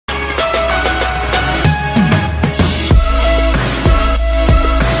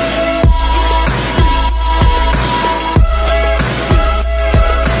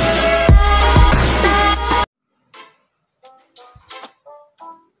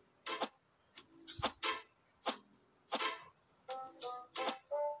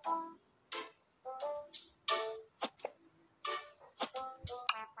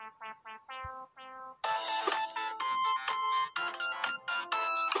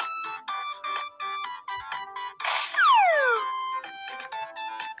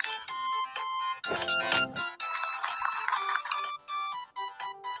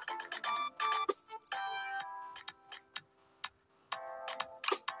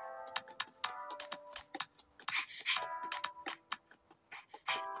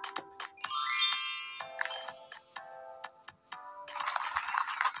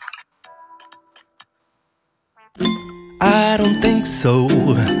I don't think so.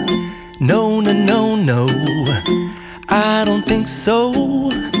 No, no, no, no. I don't think so.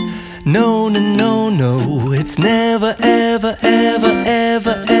 No, no, no, no. It's never, ever, ever,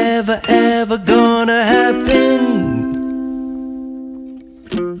 ever, ever, ever gonna happen.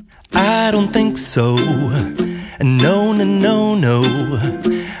 I don't think so. No, no, no, no.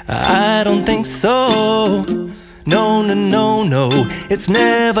 I don't think so. No, no, no, no. It's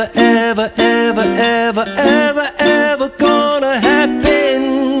never, ever, ever, ever, ever, ever gonna happen.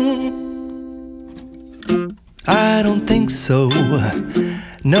 I don't think so.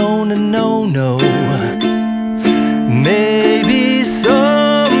 No, no, no, no. Maybe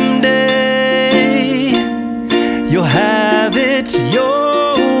someday you'll have it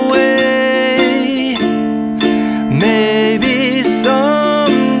your way. Maybe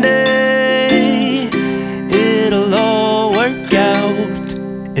someday it'll all work out.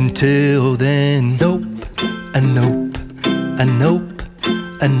 Until then, nope, a nope, a nope,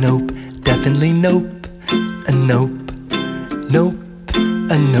 a nope, definitely nope, a nope, nope,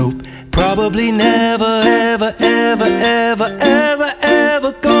 a nope. Probably never, ever, ever, ever, ever,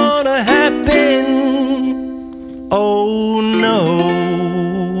 ever gonna happen. Oh,